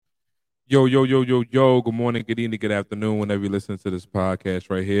Yo, yo, yo, yo, yo. Good morning, good evening, good afternoon, whenever you listen to this podcast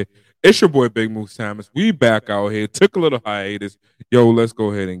right here. It's your boy Big Moose Thomas. We back out here. Took a little hiatus. Yo, let's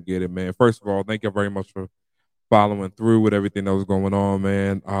go ahead and get it, man. First of all, thank you very much for following through with everything that was going on,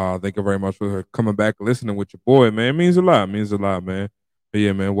 man. Thank you very much for coming back and listening with your boy, man. It means a lot. It means a lot, man. But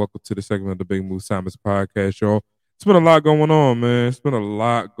yeah, man, welcome to the segment of the Big Moose Thomas podcast, y'all. It's been a lot going on, man. It's been a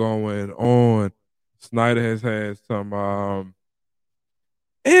lot going on. Snyder has had some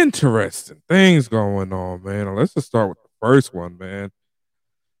interesting things going on, man. Let's just start with the first one, man.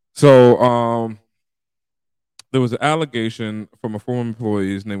 So, there was an allegation from a former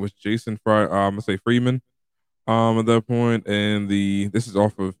employee. His name was Jason I'm gonna say Freeman. At that point, and this is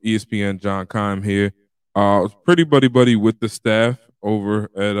off of ESPN. John Keim here. Was pretty buddy with the staff over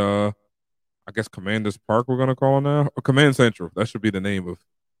at I guess Commanders Park. We're gonna call it now, or Command Central. That should be the name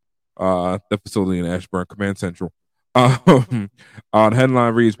of the facility in Ashburn, Command Central. The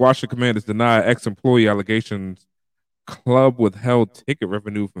headline reads: Washington Commanders deny ex-employee allegations club withheld ticket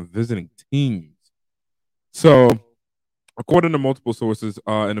revenue from visiting teams. So, according to multiple sources,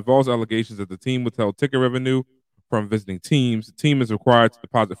 it involves allegations that the team withheld ticket revenue from visiting teams. The team is required to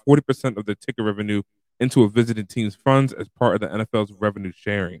deposit 40% of their ticket revenue into a visiting team's funds as part of the NFL's revenue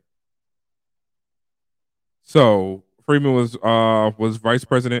sharing. So Freeman was vice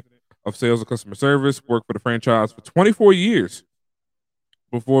president of sales and customer service, worked for the franchise for 24 years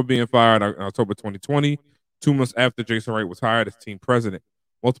before being fired in October 2020, 2 months after Jason Wright was hired as team president.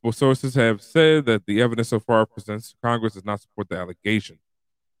 Multiple sources have said that the evidence so far presents to Congress does not support the allegation.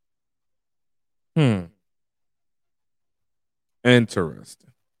 Interesting.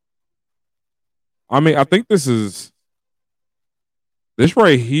 I mean, I think this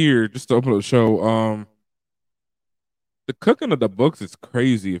right here, just to open up the show, the cooking of the books is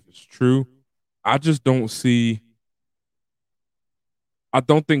crazy if it's true. I just don't see. I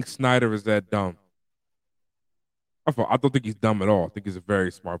don't think Snyder is that dumb. I don't think he's dumb at all. I think he's a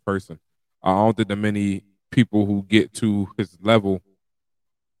very smart person. I don't think there are many people who get to his level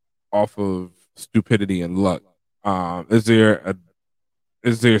off of stupidity and luck. Is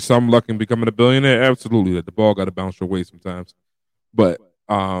there some luck in becoming a billionaire? Absolutely. That the ball got to bounce your way sometimes, but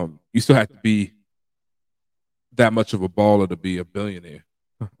you still have to be that much of a baller to be a billionaire.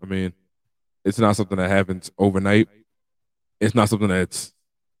 I mean, it's not something that happens overnight. It's not something that's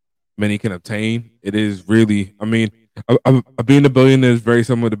many can obtain. It is really, I mean, being a billionaire is very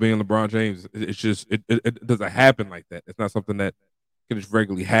similar to being LeBron James. It's just, it doesn't happen like that. It's not something that can just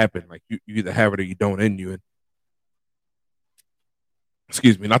regularly happen. Like you either have it or you don't in you. And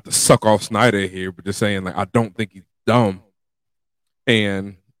excuse me, not to suck off Snyder here, but just saying like I don't think he's dumb,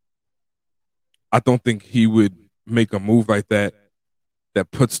 and I don't think he would make a move like that that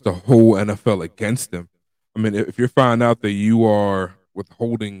puts the whole NFL against him. I mean, if you're finding out that you are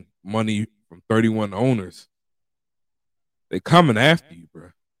withholding money from 31 owners, they coming after you, bro.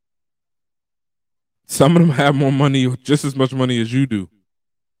 Some of them have more money, just as much money as you do,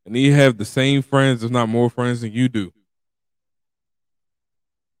 and they have the same friends, if not more friends than you do.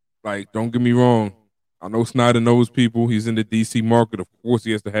 Like, don't get me wrong. I know Snyder knows people. He's in the DC market. Of course,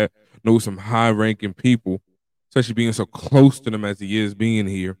 he has to know some high ranking people, especially being so close to them as he is being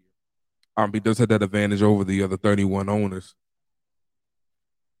here. He does have that advantage over the other 31 owners.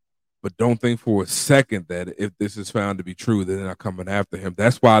 But don't think for a second that if this is found to be true, that they're not coming after him.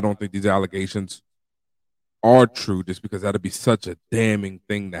 That's why I don't think these allegations are true, just because that'd be such a damning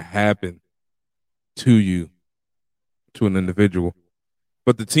thing to happen to you, to an individual.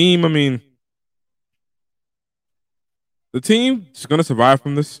 But the team, I mean, the team is going to survive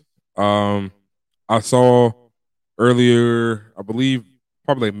from this. I saw earlier, I believe,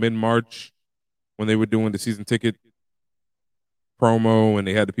 probably like mid-March, when they were doing the season ticket promo and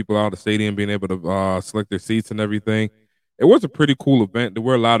they had the people out of the stadium being able to select their seats and everything. It was a pretty cool event. There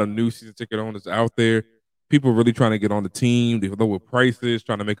were a lot of new season ticket owners out there. People really trying to get on the team. They lower prices,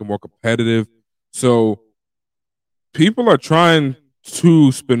 trying to make it more competitive. So people are trying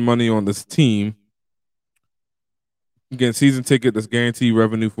to spend money on this team. Again, season ticket that's guaranteed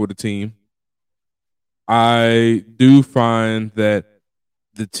revenue for the team. I do find that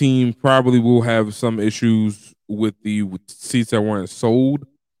the team probably will have some issues with the seats that weren't sold.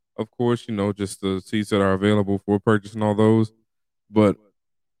 Of course, just the seats that are available for purchase and all those. But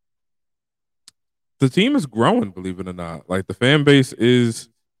the team is growing, believe it or not. Like, the fan base is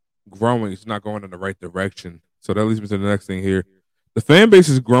growing. It's not going in the right direction. So that leads me to the next thing here. The fan base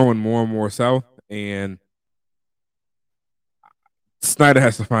is growing more and more south, and Snyder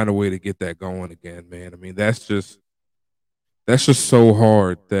has to find a way to get that going again, man. I mean, that's just so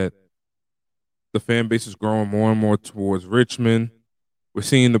hard that the fan base is growing more and more towards Richmond. We're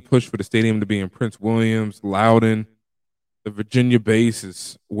seeing the push for the stadium to be in Prince Williams, Loudon. The Virginia base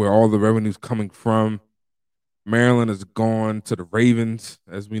is where all the revenue's coming from. Maryland has gone to the Ravens,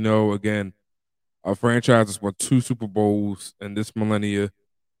 as we know. Again, a franchise has won 2 Super Bowls in this millennia,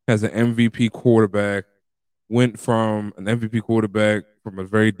 has an MVP quarterback, went from an MVP quarterback from a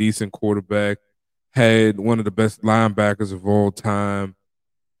very decent quarterback, had one of the best linebackers of all time,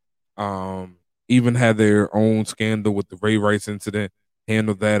 even had their own scandal with the Ray Rice incident,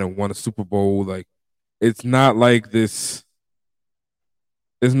 handled that and won a Super Bowl. Like, it's not like this.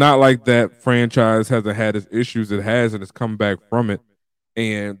 It's not like that franchise hasn't had its issues. It has, and it's come back from it.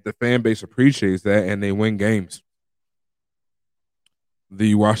 And the fan base appreciates that, and they win games.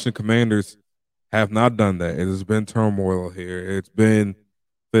 The Washington Commanders have not done that. It has been turmoil here. It's been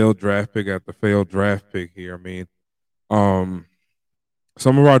failed draft pick after failed draft pick here. I mean, um,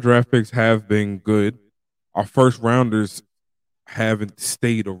 some of our draft picks have been good. Our first rounders haven't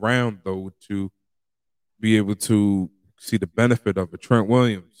stayed around though to be able to see the benefit of it. Trent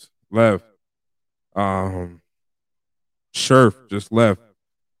Williams left. Um, Scherf just left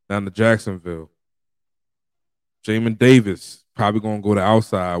down to Jacksonville. Jamin Davis probably gonna go to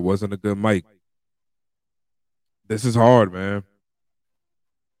outside. Wasn't a good Mike. This is hard, man.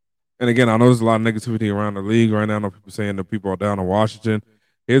 And again, I know there's a lot of negativity around the league right now. I know people saying that people are down on Washington.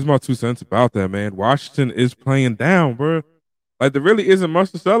 Here's my 2 cents about that, man. Washington is playing down, bro. Like, there really isn't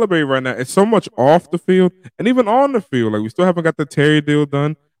much to celebrate right now. It's so much off the field and even on the field. Like, we still haven't got the Terry deal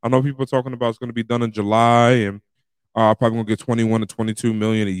done. I know people are talking about it's going to be done in July and probably going to get 21 to 22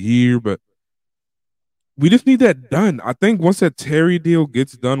 million a year, but we just need that done. I think once that Terry deal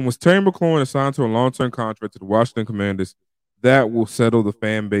gets done, once Terry McLaurin is signed to a long-term contract to the Washington Commanders, that will settle the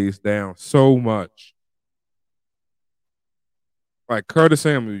fan base down so much. Like Curtis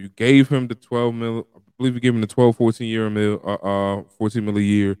Samuel, you gave him the 12 mil. I believe you gave him the 12, 14 year mil, 14 mil a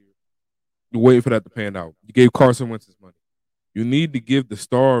year. You're waiting for that to pan out. You gave Carson Wentz his money. You need to give the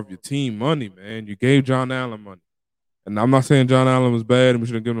star of your team money, man. You gave John Allen money. And I'm not saying John Allen was bad and we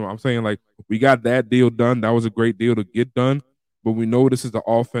should have given him. I'm saying, like, we got that deal done. That was a great deal to get done. But we know this is the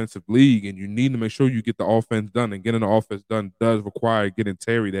offensive league, and you need to make sure you get the offense done. And getting the offense done does require getting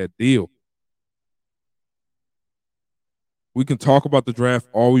Terry that deal. We can talk about the draft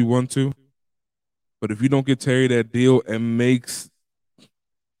all we want to, but if you don't get Terry that deal, it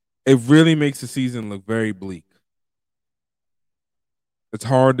really makes the season look very bleak. It's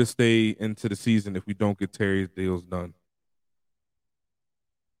hard to stay into the season if we don't get Terry's deals done.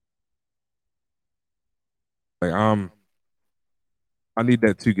 Like, I need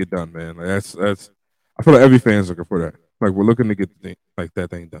that to get done, man. Like, that's. I feel like every fan's looking for that. Like, we're looking to get the thing, like, that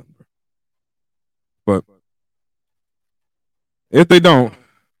thing done. But if they don't,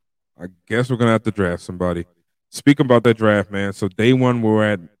 I guess we're gonna have to draft somebody. Speaking about that draft, man. So day one, we're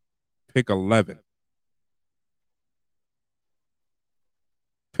at pick 11.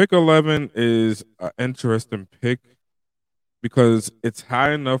 Pick 11 is an interesting pick because it's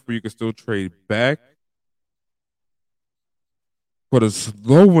high enough where you can still trade back, but it's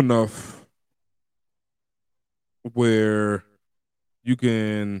low enough where you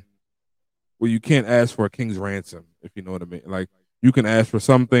can you can't ask for a king's ransom, if you know what I mean. Like, you can ask for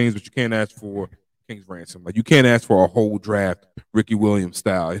some things, but you can't ask for king's ransom. Like, you can't ask for a whole draft, Ricky Williams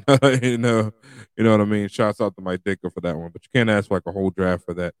style. You know what I mean. Shouts out to Mike Dicker for that one, but you can't ask for like a whole draft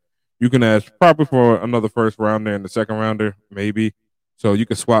for that. You can ask probably for another first rounder and the second rounder, maybe. So you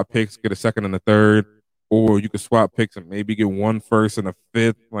can swap picks, get a second and a third, or you could swap picks and maybe get one first and a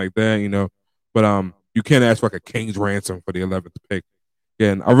fifth, like that. But you can't ask for like a king's ransom for the 11th pick.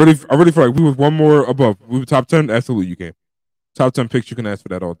 And I really feel like we was one more above. We were top 10. Absolutely, you can. Top 10 picks, you can ask for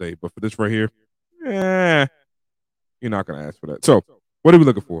that all day. But for this right here, you're not gonna ask for that. So, what are we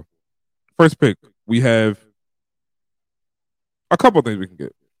looking for? First pick, we have a couple of things we can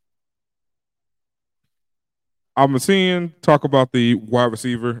get. I'm seeing talk about the wide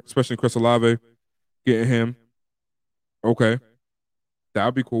receiver, especially Chris Olave, getting him. Okay,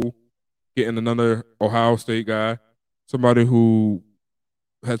 that'd be cool. Getting another Ohio State guy, somebody who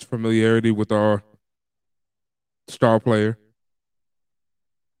has familiarity with our star player.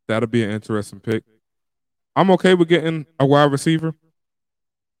 That'll be an interesting pick. I'm okay with getting a wide receiver.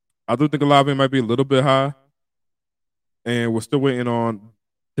 I do think Olave might be a little bit high, and we're still waiting on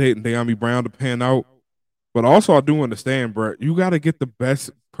Dyami Brown to pan out. But also, I do understand, bro. You got to get the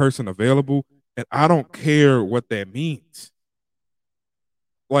best person available, and I don't care what that means.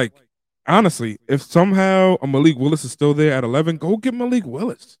 Like, honestly, if somehow a Malik Willis is still there at 11, go get Malik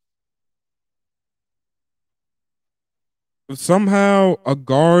Willis. If somehow a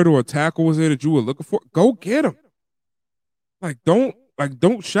guard or a tackle was there that you were looking for, go get him. Like, don't like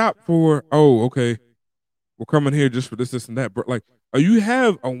don't shop for, oh, okay, we're coming here just for this, and that. But like, you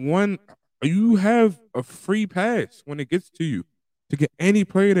have a free pass when it gets to you to get any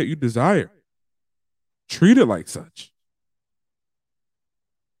player that you desire. Treat it like such.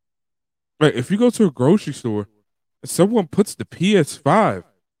 Like if you go to a grocery store and someone puts the PS5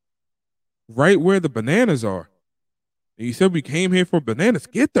 right where the bananas are, and you said we came here for bananas,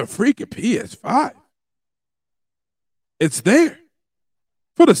 get the freaking PS5. It's there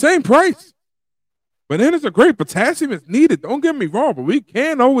for the same price. Bananas are great. Potassium is needed. Don't get me wrong, but we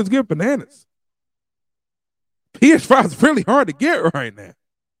can't always get bananas. PS5 is really hard to get right now.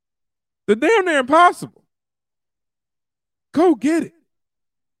 They're damn near impossible. Go get it.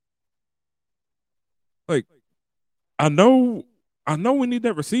 Like, I know we need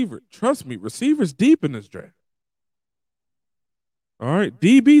that receiver. Trust me, receivers deep in this draft. All right,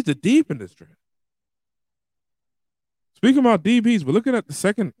 DBs are deep in this draft. Speaking about DBs, we're looking at the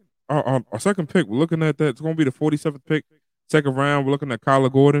second, our second pick. We're looking at that. It's going to be the 47th pick, second round. We're looking at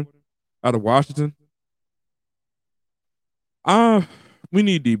Kyler Gordon out of Washington. We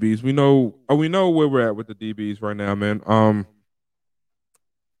need DBs. We know where we're at with the DBs right now, man.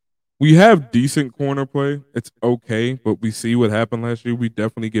 We have decent corner play. It's okay, but we see what happened last year. We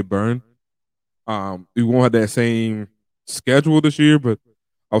definitely get burned. We won't have that same schedule this year, but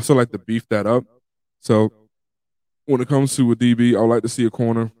I would still like to beef that up. So when it comes to a DB, I would like to see a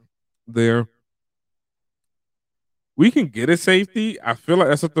corner there. We can get a safety. I feel like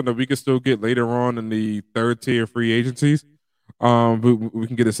that's something that we can still get later on in the third tier free agencies. We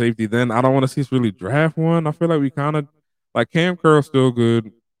can get a safety then. I don't want to see us really draft one. I feel like we kind of like Cam Curl's still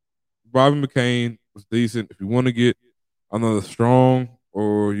good. Bobby McCain was decent. If you want to get another strong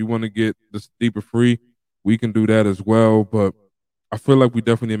or you want to get this deeper free, we can do that as well. But I feel like we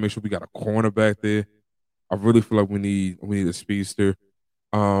definitely need to make sure we got a corner back there. I really feel like we need a speedster.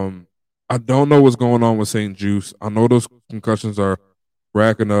 I don't know what's going on with St. Juice. I know those concussions are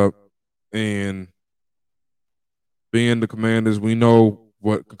racking up, and being the Commanders, we know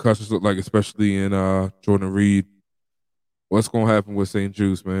what concussions look like, especially in Jordan Reed. What's going to happen with St.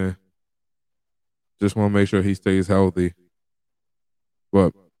 Juice, man? Just want to make sure he stays healthy.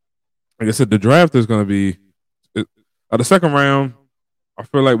 But like I said, the draft is going to be the second round. I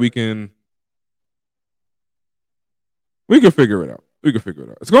feel like we can figure it out. We can figure it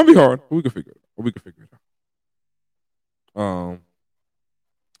out. It's going to be hard, but we can figure it out.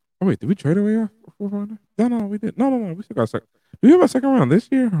 Oh wait, did we trade away our fourth rounder? No, we didn't. No. We still got a second. Do we have a second round this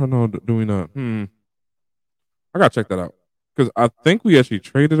year or no? Do we not? I gotta check that out because I think we actually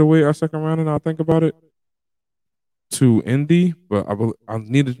traded away our second round. And I think about it to Indy, but I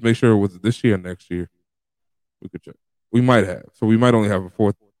needed to make sure it was this year or next year. We could check. We might have. So we might only have a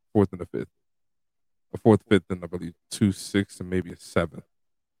fourth and a fifth. A fourth, fifth, and I believe 2, 6, and maybe a 7th.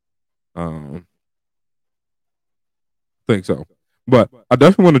 Think so. But I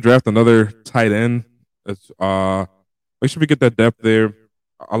definitely want to draft another tight end. It's, make sure we get that depth there.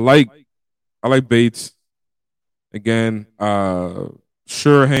 I like Bates. Again,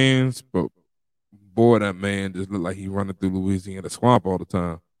 sure hands, but boy, that man just looked like he running through Louisiana swamp all the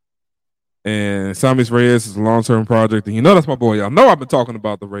time. And Samis Reyes is a long-term project, and you know that's my boy. Y'all know I've been talking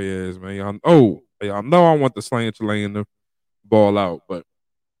about the Reyes, man. Y'all know I want the slant laying the ball out, but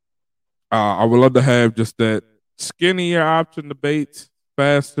I would love to have just that skinnier option to Bates,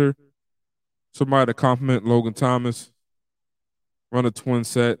 faster. Somebody to compliment Logan Thomas. Run a twin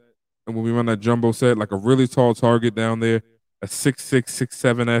set. And when we run that jumbo set, like a really tall target down there, a 6'6",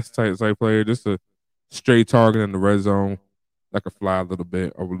 6'7" type player, just a straight target in the red zone that could fly a little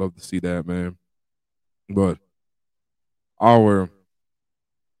bit. I would love to see that, man. But our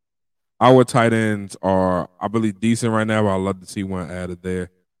tight ends are, I believe, decent right now, but I'd love to see one added there.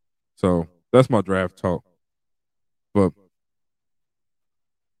 So that's my draft talk. But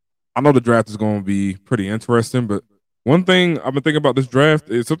I know the draft is going to be pretty interesting, but one thing I've been thinking about this draft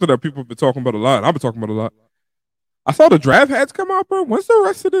is something that people have been talking about a lot. I've been talking about a lot. I saw the draft hats come out, bro. When's the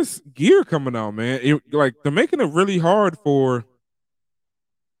rest of this gear coming out, man? They're making it really hard for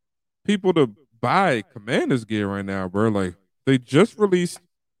people to buy Commanders gear right now, bro. Like, they just released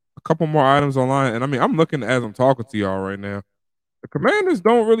a couple more items online, and I mean, I'm looking as I'm talking to y'all right now. The Commanders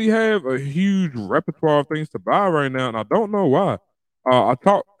don't really have a huge repertoire of things to buy right now, and I don't know why. I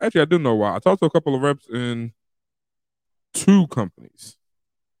do know why. I talked to a couple of reps in 2 companies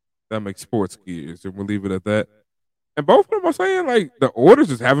that make sports gears, and we'll leave it at that. And both of them are saying like the orders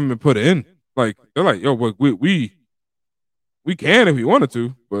just haven't been put in. Like they're like, yo, we can if we wanted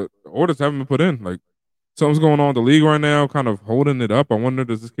to, but the orders haven't been put in. Like something's going on in the league right now, kind of holding it up. I wonder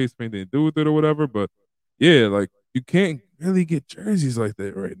does this case have anything to do with it or whatever. But yeah, like you can't really get jerseys like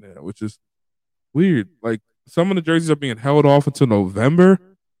that right now, which is weird. Like some of the jerseys are being held off until November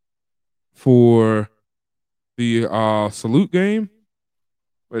for the salute game,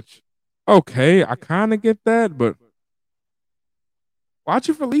 which okay, I kind of get that, but why'd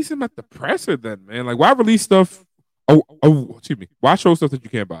you release them at the presser then, man? Like why release stuff? Excuse me. Why show stuff that you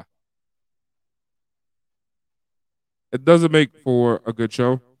can't buy? It doesn't make for a good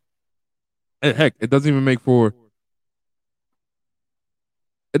show. And heck, it doesn't even make for.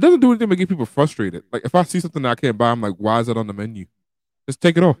 It doesn't do anything but get people frustrated. Like if I see something that I can't buy, I'm like, why is it on the menu? Just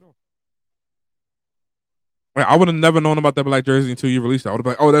take it off. Like, I would have never known about that black jersey until you released it. I would have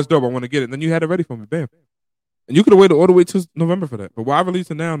been like, oh, that's dope. I want to get it. And then you had it ready for me. Bam. And you could have waited all the way till November for that. But why release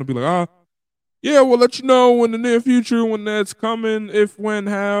it now and be like, yeah, we'll let you know in the near future when that's coming, if, when,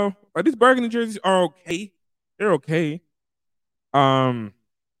 how. Like these burgundy jerseys are okay. They're okay.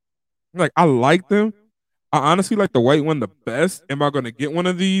 Like I like them. I honestly like the white one the best. Am I going to get one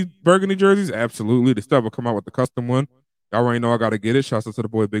of these burgundy jerseys? Absolutely. The stuff will come out with the custom one. Y'all already know I got to get it. Shouts out to the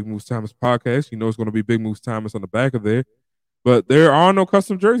boy Big Moves Thomas podcast. You know it's going to be Big Moves Thomas on the back of there. But there are no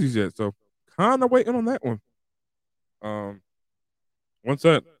custom jerseys yet, so kind of waiting on that one. Um, once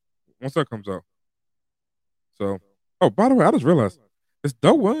that comes out. So, oh, by the way, I just realized is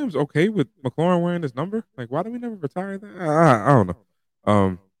Doug Williams okay with McLaurin wearing his number? Like, why do we never retire that? I don't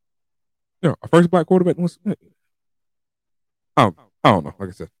know. Our first black quarterback was. I don't know. Like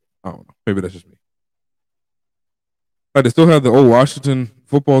I said, I don't know. Maybe that's just me. Like they still have the old Washington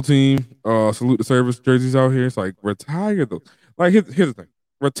football team salute the service jerseys out here. It's like retire those. Like here's the thing: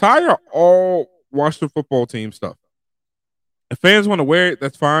 retire all Washington football team stuff. If fans want to wear it,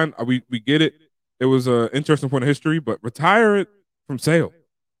 that's fine. We get it. It was an interesting point of history, but retire it from sale.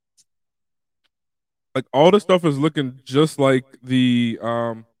 Like all this stuff is looking just like the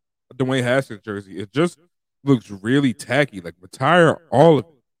Dwayne Haskins jersey. It just looks really tacky. Like retire all of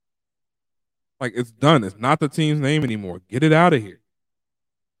it. Like it's done. It's not the team's name anymore. Get it out of here.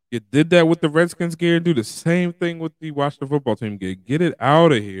 You did that with the Redskins gear. Do the same thing with the Washington football team gear. Get it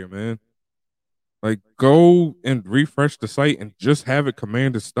out of here, man. Like go and refresh the site and just have it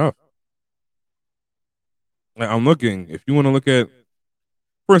Commander stuff. Like, I'm looking. If you want to look at,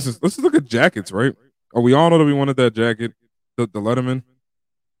 for instance, let's just look at jackets, right? Oh, we all know that we wanted that jacket, the Letterman.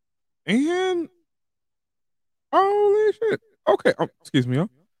 And holy shit. Okay. Excuse me,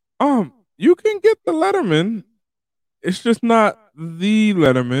 y'all. You can get the Letterman. It's just not the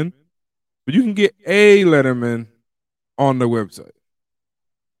Letterman, but you can get a Letterman on the website.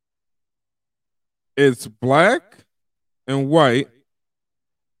 It's black and white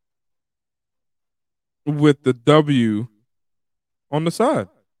with the W on the side.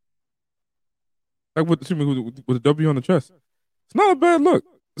 Like with the W on the chest. It's not a bad look.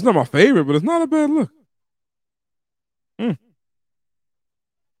 It's not my favorite, but it's not a bad look.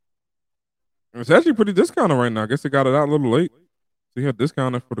 It's actually pretty discounted right now. I guess they got it out a little late. So you had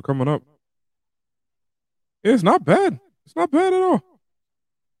discounted for the coming up. Yeah, it's not bad. It's not bad at all.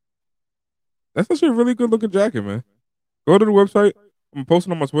 That's actually a really good looking jacket, man. Go to the website. I'm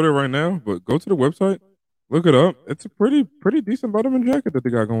posting on my Twitter right now, but go to the website, look it up. It's a pretty decent Letterman jacket that they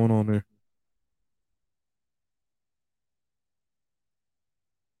got going on there.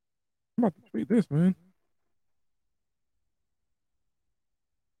 I'm about to tweet this, man.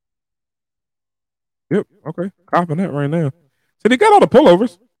 Yep. Okay. Copping that right now. So they got all the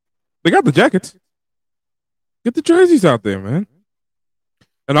pullovers. They got the jackets. Get the jerseys out there, man.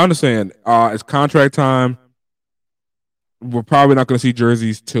 And I understand it's contract time. We're probably not going to see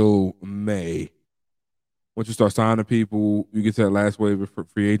jerseys till May. Once you start signing people, you get to that last wave of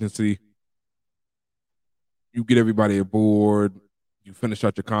free agency. You get everybody aboard. You finish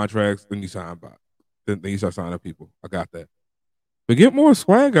out your contracts, then you sign by. Then you start signing people. I got that. But get more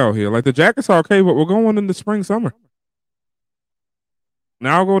swag out here. Like the jackets are okay, but we're going in the spring, summer.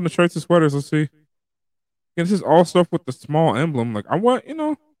 Now I'll go in the shirts and sweaters. Let's see. And this is all stuff with the small emblem. Like I want,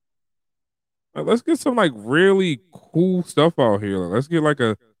 like, let's get some like really cool stuff out here. Like, let's get like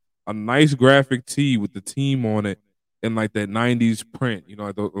a nice graphic tee with the team on it and like that '90s print.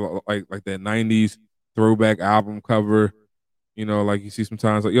 Like that '90s throwback album cover. Like you see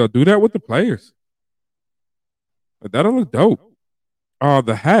sometimes. Like do that with the players. Like, that'll look dope.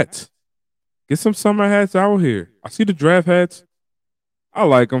 The hats. Get some summer hats out here. I see the draft hats. I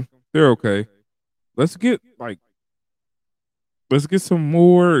like them. They're okay. Let's get some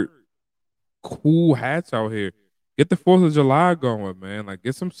more cool hats out here. Get the 4th of July going, man. Like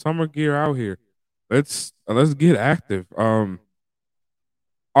get some summer gear out here. Let's get active. Our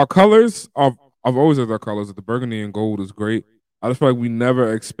colors, I've always had our colors. The burgundy and gold is great. I just feel like we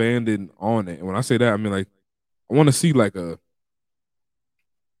never expanded on it. And when I say that, I mean like I want to see like a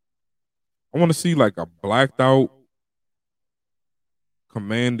blacked out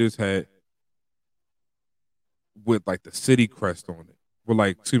Commanders hat with like the city crest on it. With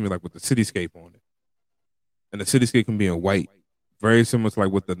like, excuse me, like with the cityscape on it. And the cityscape can be in white. Very similar to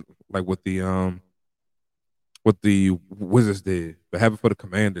what the Wizards did, but have it for the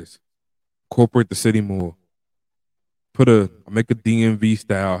Commanders. Incorporate the city more. Make a DMV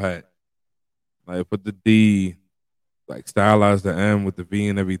style hat. Like put the D, like stylize the M with the V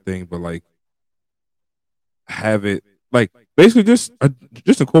and everything, but like have it like basically just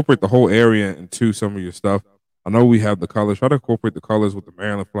incorporate the whole area into some of your stuff. I know we have the colors. Try to incorporate the colors with the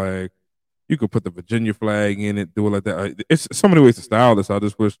Maryland flag. You could put the Virginia flag in it, do it like that. It's so many ways to style this. I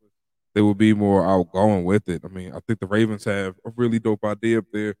just wish they would be more outgoing with it. I mean, I think the Ravens have a really dope idea up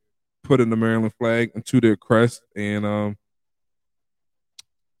there, putting the Maryland flag into their crest, and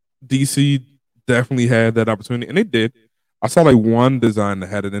DC definitely had that opportunity, and they did. I saw like one design that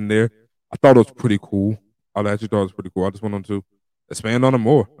had it in there. I thought it was pretty cool. I actually thought it was pretty cool. I just went on to expand on it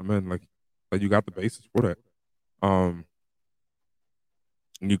more. I mean, like you got the basis for that. And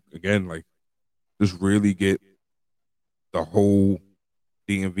you again like just really get the whole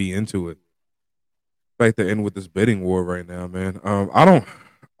DMV into it. Like to end with this bidding war right now, man.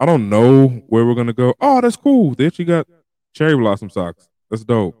 I don't know where we're gonna go. Oh, that's cool. They actually got cherry blossom socks. That's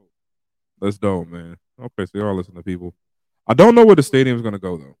dope. That's dope, man. Okay, so y'all listen to people. I don't know where the stadium's gonna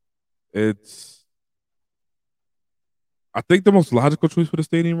go though. It's I think the most logical choice for the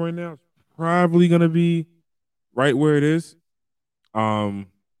stadium right now is probably gonna be right where it is. Um,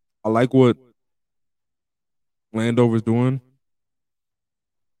 I like what Landover's doing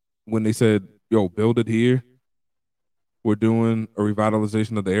when they said, "Yo, build it here." We're doing a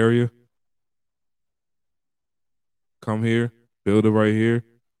revitalization of the area. Come here, build it right here.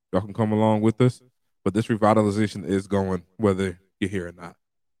 Y'all can come along with us. But this revitalization is going whether you're here or not.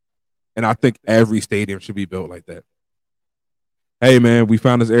 And I think every stadium should be built like that. Hey man, we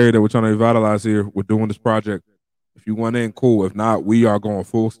found this area that we're trying to revitalize here. We're doing this project. If you want in, cool. If not, we are going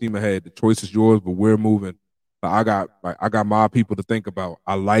full steam ahead. The choice is yours, but we're moving. I got my people to think about.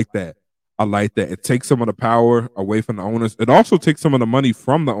 I like that. I like that. It takes some of the power away from the owners. It also takes some of the money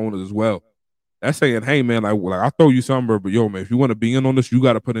from the owners as well. That's saying, hey man, like I'll throw you somewhere, but yo man, if you want to be in on this, you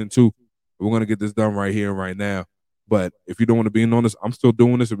got to put in too. We're gonna get this done right here and right now. But if you don't want to be in on this, I'm still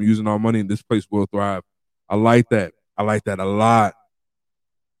doing this. I'm using our money, and this place will thrive. I like that. I like that a lot.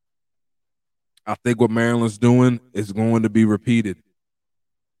 I think what Maryland's doing is going to be repeated.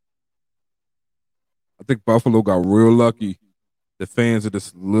 I think Buffalo got real lucky. The fans are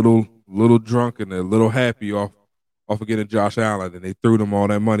just little drunk and they're a little happy off of getting Josh Allen, and they threw them all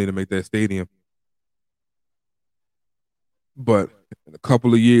that money to make that stadium. But in a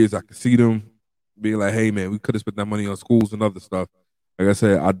couple of years, I can see them being like, "Hey, man, we could have spent that money on schools and other stuff." Like I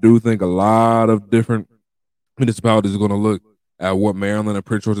said, I do think a lot of different municipalities are going to look at what Maryland and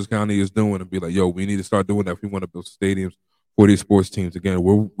Prince George's County is doing and be like, "Yo, we need to start doing that if we want to build stadiums for these sports teams." Again,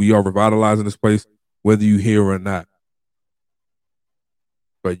 we are revitalizing this place, whether you here or not.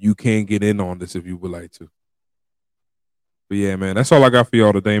 But you can get in on this if you would like to. But yeah, man, that's all I got for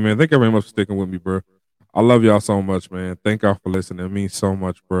y'all today, man. Thank you very much for sticking with me, bro. I love y'all so much, man. Thank y'all for listening. It means so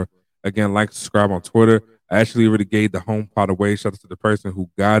much, bro. Again, subscribe on Twitter. I actually already gave the home pot away. Shout out to the person who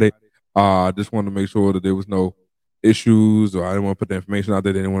got it. I just wanted to make sure that there was no issues, or I didn't want to put the information out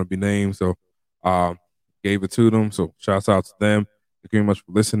there. They didn't want to be named, so gave it to them. So shouts out to them. Thank you very much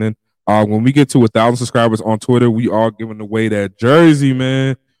for listening. When we get to 1,000 subscribers on Twitter, we are giving away that jersey,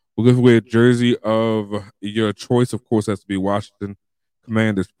 man. We'll give away a jersey of your choice. Of course, has to be Washington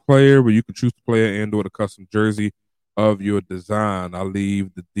Commanders player, but you can choose the player and or the custom jersey of your design. I'll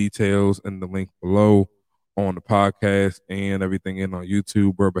leave the details and the link below on the podcast and everything in on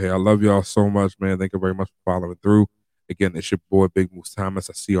YouTube, bro. But hey, I love y'all so much, man. Thank you very much for following through. Again, it's your boy Big Moose Thomas.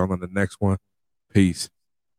 I see y'all on the next one. Peace.